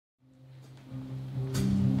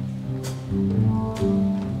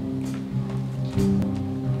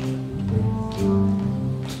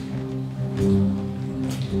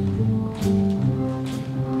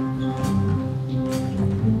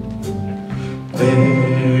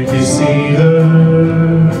There you see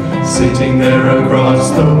her, sitting there across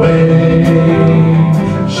the way.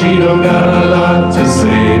 She don't got a lot to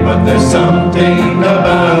say, but there's something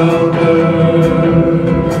about her.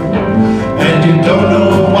 And you don't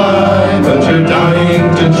know why, but you're dying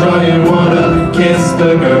to try and wanna kiss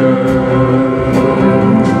the girl.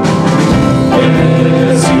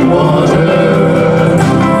 Yes, you want her,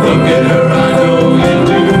 look at her, I know you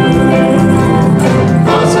do.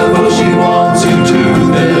 Possible she wants you too,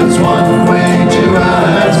 there's one way to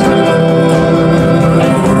ask her.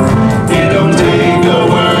 It don't take a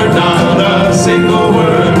word, not a single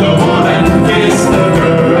word, go on and kiss the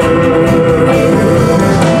girl.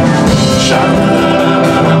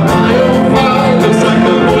 Sha-la-la-la-la, my oh my, looks like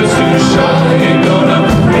the boy's too shy, ain't gonna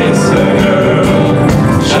kiss the girl.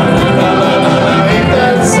 Sha-la-la-la-la, ain't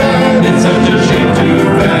that sad, it's such a shame, too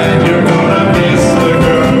bad, you're gonna miss the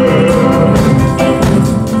girl.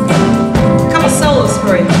 Couple solos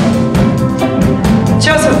for you.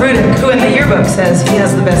 Joseph Rudick, who in the yearbook says he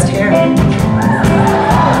has the best hair.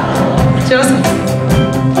 Joseph.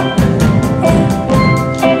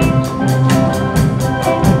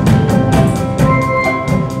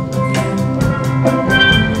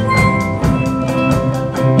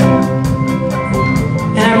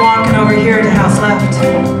 And I'm walking over here to house left.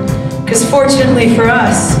 Because fortunately for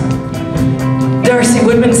us, Darcy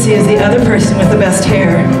Woodmansee is the other person with the best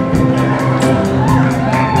hair.